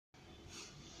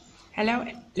Hello,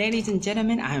 ladies and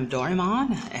gentlemen. I'm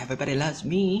Doraemon. Everybody loves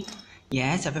me.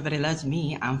 Yes, everybody loves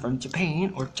me. I'm from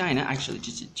Japan or China. Actually,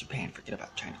 just Japan. Forget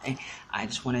about China. And I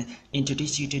just want to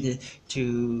introduce you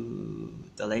to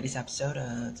the latest episode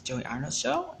of the Joey Arnold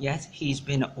show. Yes, he's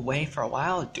been away for a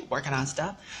while, working on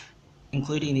stuff,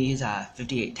 including these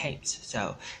 58 tapes.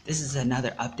 So this is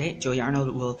another update. Joey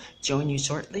Arnold will join you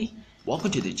shortly.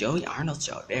 Welcome to the Joey Arnold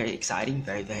Show. Very exciting,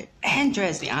 very, very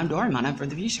interesting. I'm Doraemon. I'm from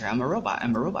the future. I'm a robot.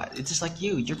 It's just like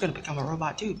you. You're going to become a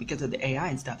robot too because of the AI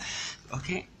and stuff.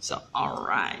 Okay, so all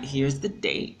right. Here's the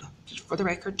date. Just for the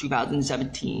record,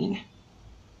 2017.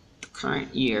 The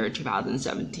current year,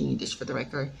 2017. Just for the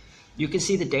record. You can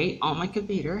see the date on my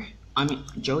computer. I mean,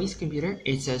 Joey's computer.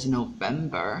 It says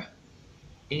November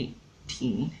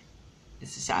 18.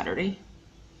 It's a Saturday.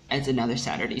 It's another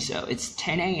Saturday, so it's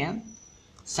 10 a.m.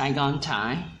 Saigon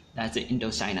time. That's the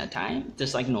Indo-China time,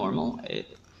 just like normal.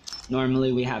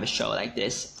 Normally we have a show like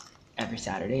this every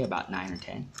Saturday about 9 or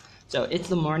 10. So it's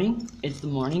the morning.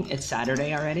 It's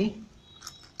Saturday already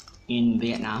in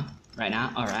Vietnam right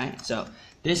now. All right. So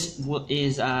this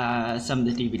is some of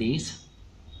the DVDs.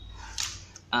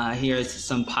 Here's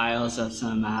some piles of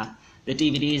some the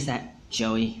DVDs that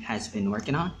Joey has been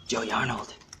working on. Joey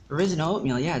Arnold, original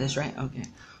Oatmeal. Yeah, that's right. Okay.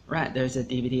 Right, there's a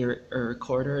DVD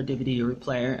recorder, a DVD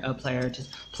player,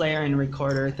 just player and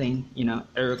recorder thing. You know,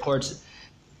 it records,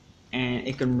 and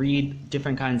it can read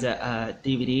different kinds of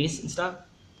DVDs and stuff.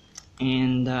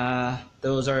 And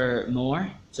those are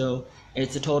more. So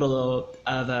it's a total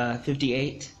of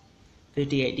 58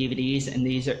 DVDs, and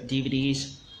these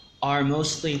DVDs are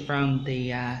mostly from the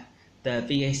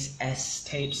VHS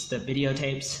tapes, the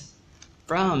videotapes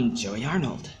from Joey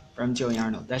Arnold.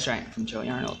 That's right, from Joey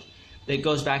Arnold. It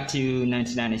goes back to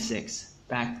 1996,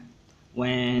 back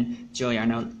when Joey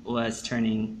Arnold was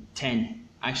turning 10,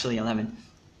 actually 11.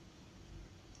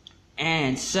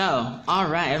 And so, all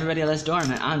right, everybody, let's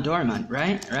Doraemon. I'm Doraemon,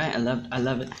 right? I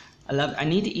love it. I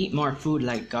need to eat more food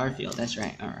like Garfield. That's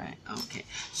right. All right. Okay.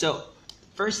 So,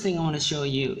 first thing I want to show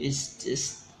you is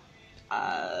just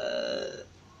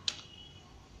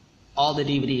all the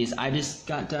DVDs. I just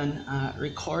got done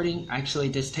recording, actually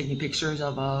just taking pictures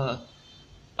of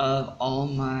all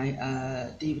my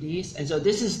DVDs, and so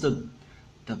this is the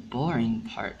boring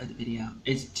part of the video.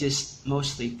 It's just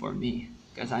mostly for me,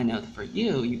 because I know that for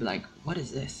you, you'd be like, what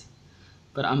is this?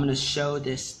 But I'm gonna show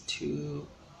this to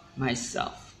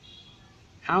myself.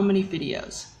 How many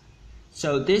videos?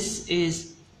 So this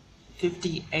is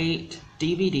 58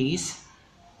 DVDs,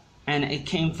 and it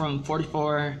came from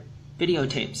 44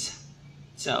 videotapes.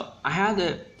 So I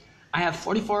have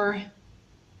 44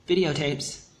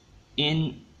 videotapes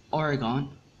in Oregon.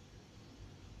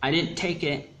 I didn't take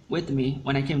it with me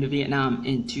when I came to Vietnam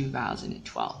in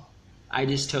 2012. I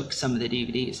just took some of the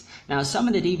DVDs. Now, some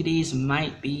of the DVDs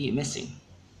might be missing.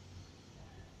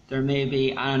 There may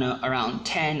be, I don't know, around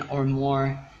 10 or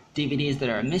more DVDs that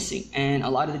are missing. And a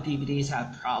lot of the DVDs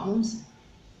have problems.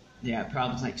 They have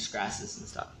problems like scratches and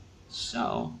stuff.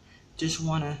 So, just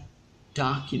want to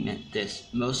document this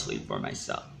mostly for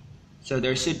myself. So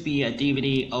there should be a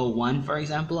DVD 01, for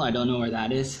example. I don't know where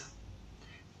that is.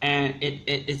 And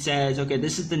it says, okay,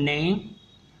 this is the name,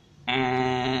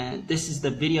 and this is the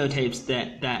videotapes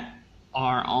that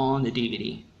are on the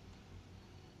DVD.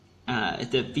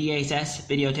 It's the VHS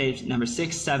videotapes number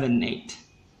 6, 7, 8,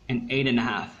 and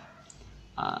 8.5.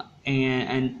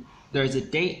 And there's a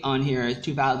date on here, it's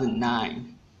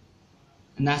 2009.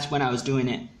 And that's when I was doing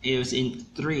it. It was in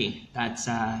 3, that's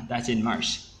in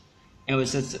March. It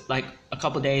was just like a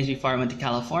couple days before I went to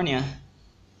California.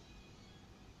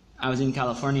 I was in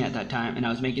California at that time, and I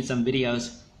was making some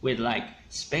videos with like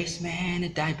Spaceman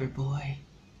and Diaper Boy,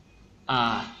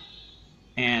 and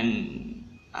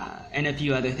a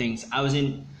few other things. I was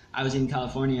in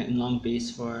California in Long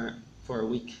Beach for a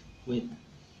week with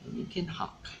Lincoln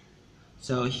Hawk.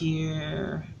 So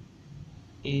here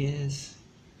is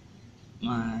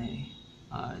my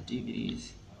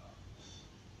DVDs.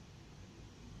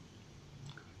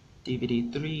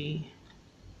 DVD 3,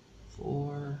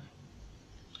 4,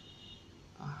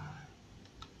 5,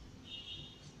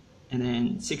 and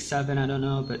then 6, 7, I don't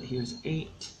know, but here's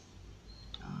 8,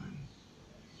 9.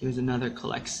 Here's another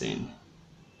collection,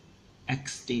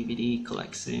 X DVD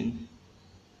collection,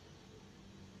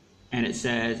 and it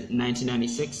says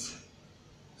 1996,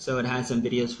 so it has some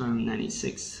videos from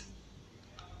 96.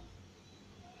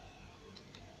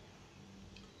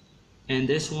 And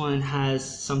this one has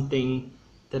something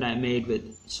that I made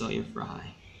with Sawyer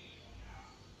Fry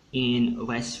in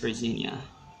West Virginia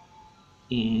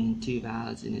in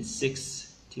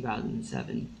 2006,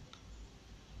 2007.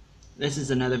 This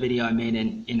is another video I made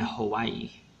in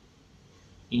Hawaii.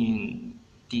 in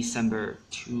December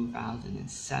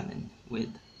 2007 with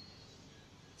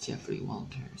Jeffrey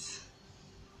Walters.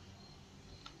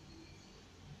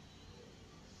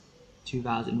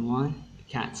 2001, The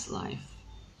Cat's Life.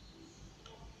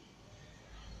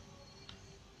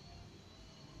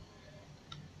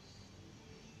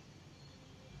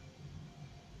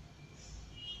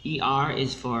 ER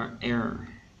is for error.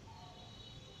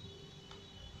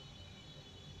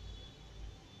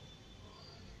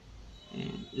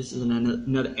 And this is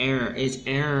another error. It's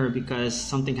error because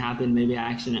something happened. Maybe I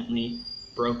accidentally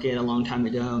broke it a long time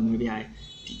ago. Maybe I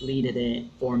deleted it,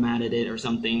 formatted it, or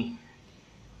something.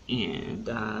 And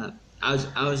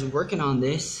I was working on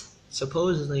this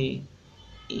supposedly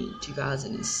in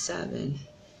 2007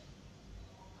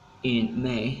 in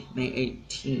May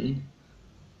 18,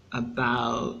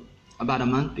 about a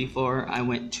month before I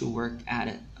went to work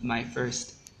at my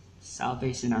first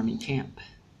Salvation Army Camp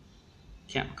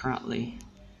Kuratli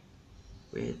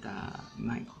with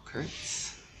Michael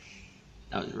Kurtz.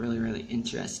 That was really, really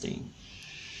interesting.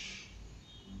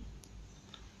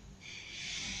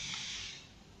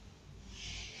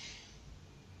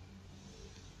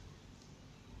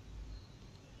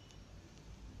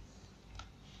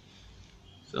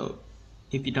 So,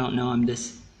 if you don't know, I'm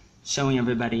just showing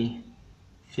everybody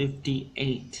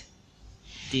 58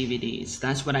 DVDs.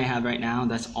 That's what I have right now.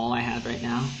 That's all I have right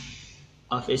now.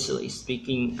 Officially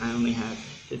speaking, I only have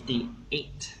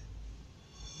 58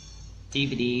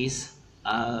 DVDs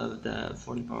of the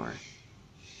 44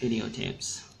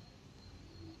 videotapes.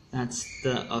 That's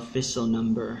the official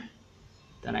number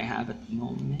that I have at the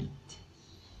moment.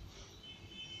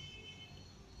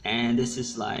 And this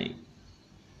is like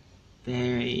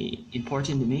very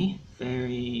important to me,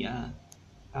 very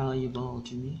valuable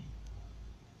to me.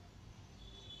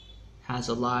 Has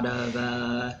a lot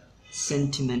of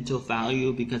sentimental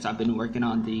value because I've been working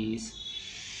on these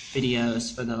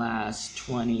videos for the last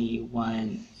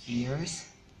 21 years.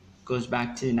 Goes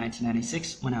back to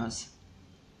 1996 when I was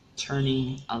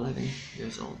turning 11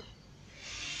 years old.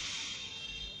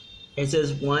 It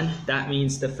says 1, that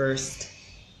means the first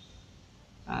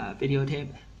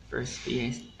videotape, first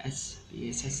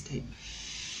VHS tape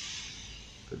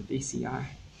for the VCR.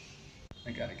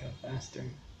 I gotta go faster.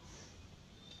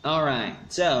 Alright,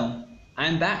 so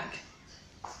I'm back.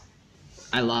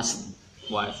 I lost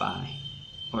Wi-Fi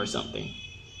or something.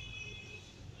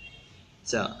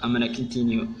 So I'm gonna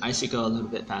continue. I should go a little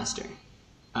bit faster.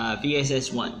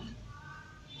 VHS 1.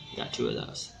 Got 2 of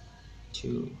those.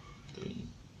 2, 3,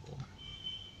 4,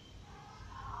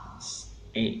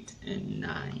 8, and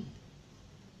 9.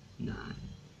 9,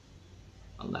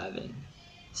 11,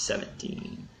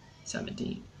 17.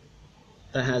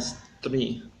 That has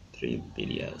three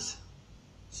videos.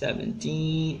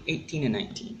 17, 18, and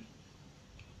 19.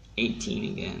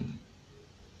 18 again.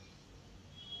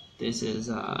 This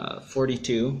is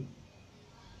 42.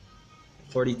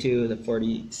 42, the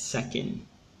 42nd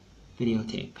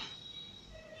videotape.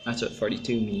 That's what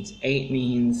 42 means. 8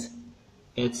 means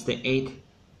it's the 8th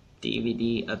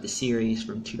DVD of the series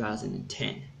from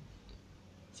 2010.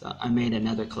 So I made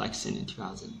another collection in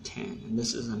 2010, and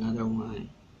this is another one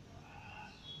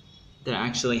that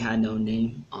actually had no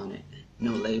name on it,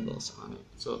 no labels on it.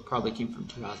 So it probably came from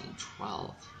 2012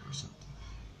 or something.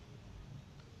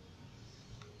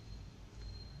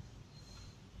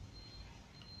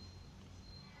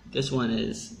 This one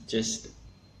is just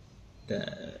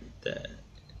the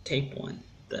tape one,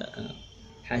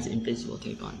 has invisible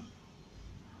tape on it.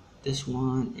 This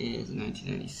one is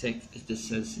 1996. This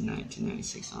says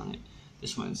 1996 on it.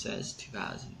 This one says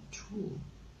 2002.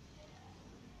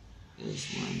 This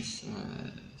one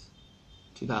says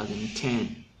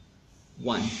 2010.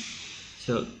 1.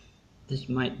 So this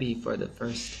might be for the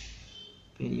first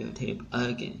videotape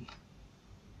again.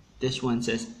 This one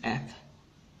says F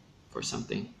for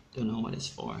something. Don't know what it's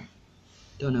for.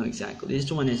 Don't know exactly.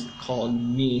 This one is called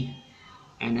Me,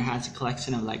 and it has a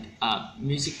collection of like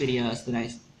music videos that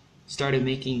I started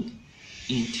making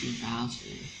in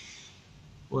 2000,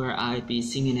 where I'd be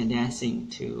singing and dancing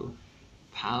to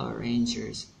Power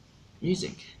Rangers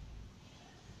music.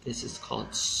 This is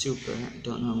called Super. I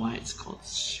don't know why it's called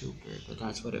Super, but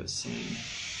that's what it was saying.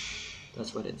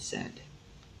 That's what it said.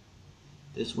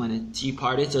 This one is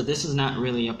T-parted, so this is not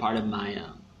really a part of my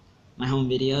my home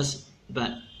videos,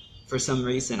 but for some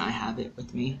reason I have it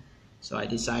with me, so I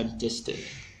decided just to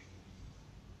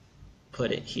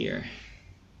put it here,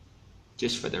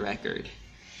 just for the record.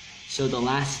 So the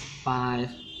last 5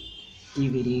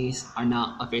 DVDs are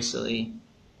not officially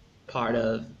part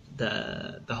of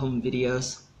the home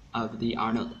videos of the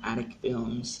Arnold Attic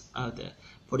films of the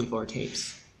 44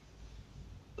 tapes.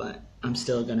 but I'm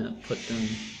still gonna put them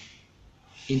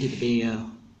into the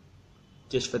video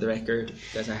just for the record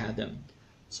because I have them.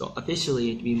 So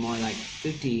officially it'd be more like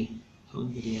 50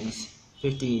 home videos,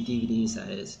 50 DVDs that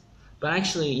is. But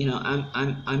actually, you know,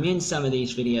 I'm in some of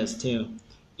these videos too.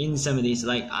 In some of these,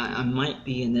 like I might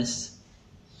be in this.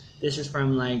 This is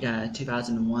from like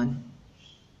 2001,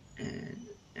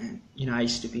 and you know, I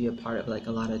used to be a part of like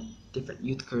a lot of different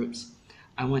youth groups.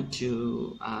 I went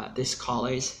to this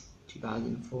college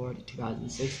 2004 to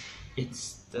 2006.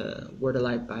 It's the Word of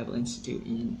Life Bible Institute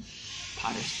in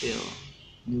Pottersville,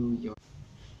 New York.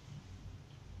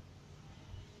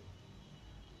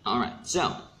 Alright,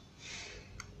 so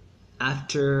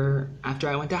after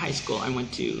I went to high school, I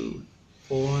went to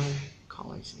 4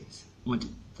 colleges. I went to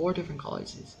 4 different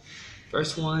colleges.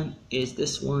 First one is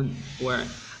this one where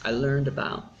I learned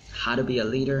about how to be a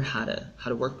leader, how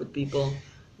to work with people,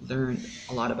 learned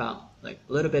a lot about like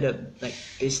a little bit of like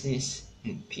business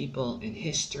and people and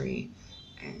history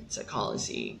and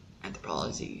psychology,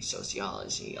 anthropology,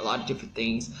 sociology, a lot of different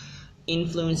things.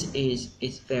 Influence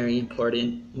is very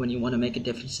important when you want to make a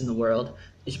difference in the world.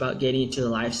 It's about getting into the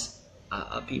lives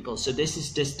of people. So this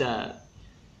is just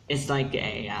it's like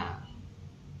a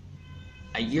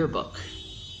yearbook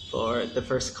for the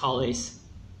first college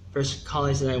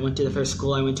that I went to, the first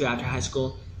school I went to after high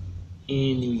school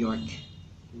in New York.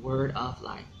 Word of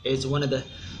Life. It's one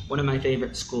of my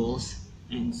favorite schools,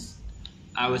 and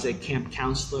I was a camp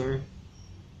counselor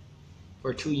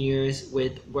for 2 years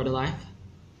with Word of Life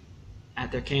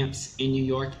at their camps in New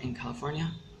York and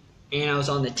California. And I was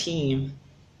on the team,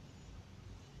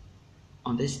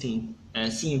 on this team,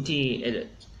 CMT,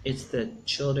 it's the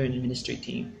Children Ministry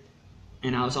team.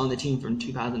 And I was on the team from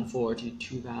 2004 to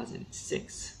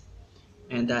 2006.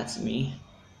 And that's me.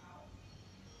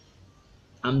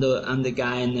 I'm the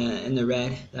guy in the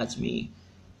red, that's me.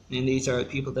 And these are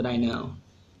people that I know.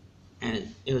 And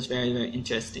it was very, very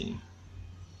interesting.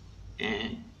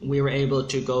 And we were able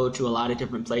to go to a lot of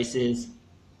different places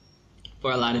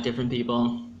for a lot of different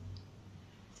people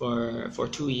for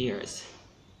 2 years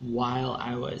while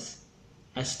I was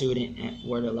a student at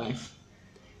Word of Life.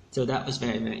 So that was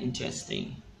very, very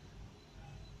interesting.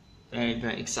 Very,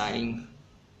 very exciting.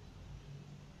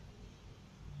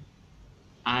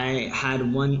 I had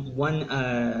one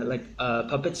like a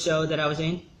puppet show that I was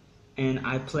in, and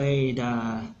I played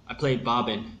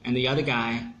Bobbin, and the other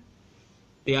guy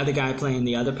playing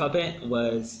the other puppet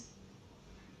was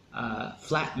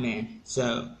Flatman.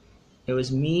 So it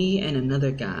was me and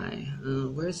another guy.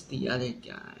 Where's the other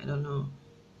guy? I don't know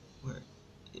where.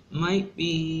 It might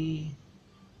be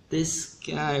this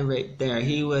guy right there.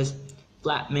 He was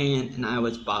Flatman and I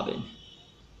was Bobbin,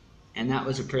 and that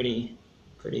was a pretty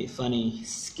funny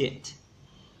skit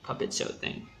puppet show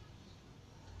thing.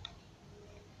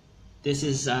 This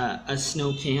is a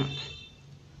snow camp.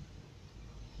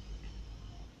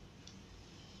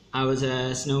 I was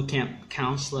a snow camp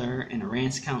counselor and a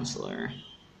ranch counselor,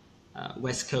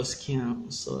 West Coast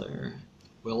counselor,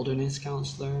 wilderness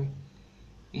counselor,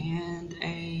 and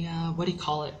a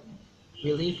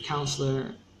relief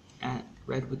counselor at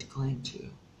Redwood Glen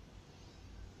too.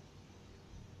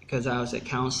 Because I was a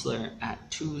counselor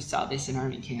at 2 Salvation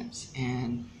Army camps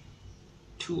and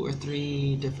 2 or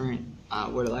 3 different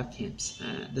Word of Life camps.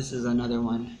 This is another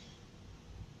one,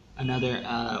 another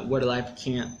Word of Life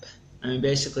camp. I mean,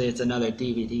 basically, it's another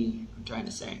DVD, I'm trying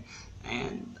to say.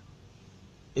 And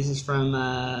this is from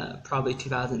probably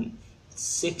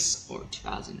 2006 or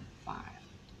 2005.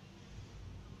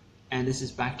 And this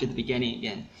is back to the beginning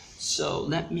again. So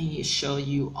let me show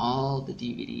you all the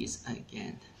DVDs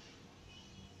again.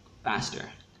 Faster.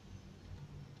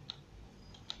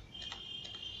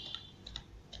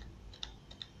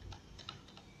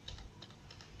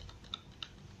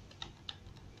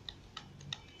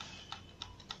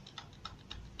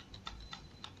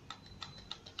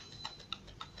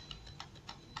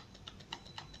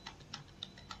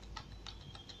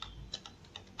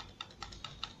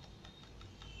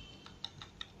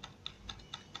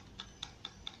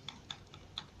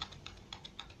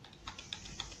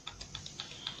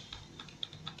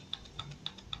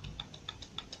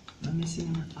 Let me see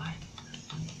number 5.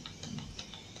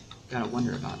 Gotta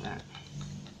wonder about that.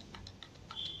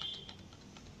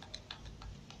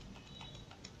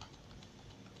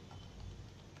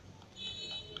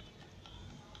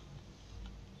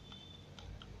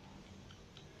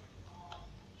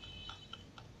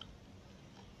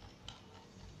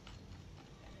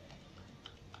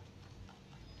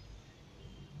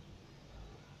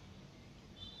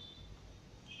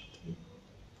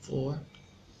 Four,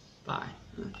 5.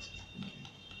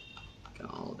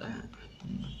 Got all that.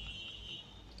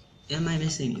 am I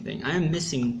missing anything? I am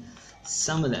missing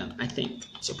some of them, I think,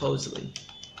 supposedly.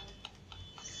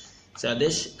 So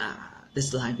this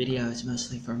live video is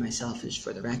mostly for myself, is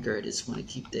for the record. I just want to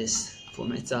keep this for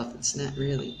myself. It's not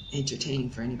really entertaining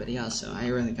for anybody else, so I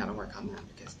really got to work on that,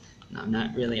 because I'm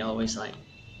not really always like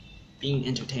being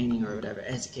entertaining or whatever,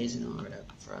 educational or whatever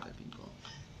for other people.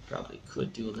 Probably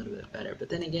could do a little bit better, but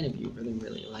then again, if you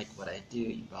really like what I do,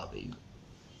 you probably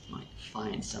might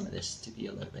find some of this to be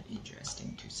a little bit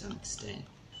interesting to some extent,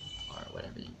 or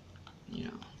whatever, you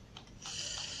know.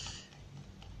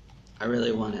 I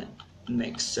really want to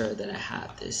make sure that I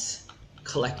have this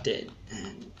collected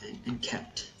and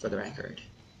kept for the record,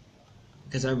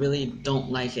 because I really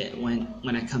don't like it when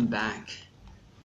I come back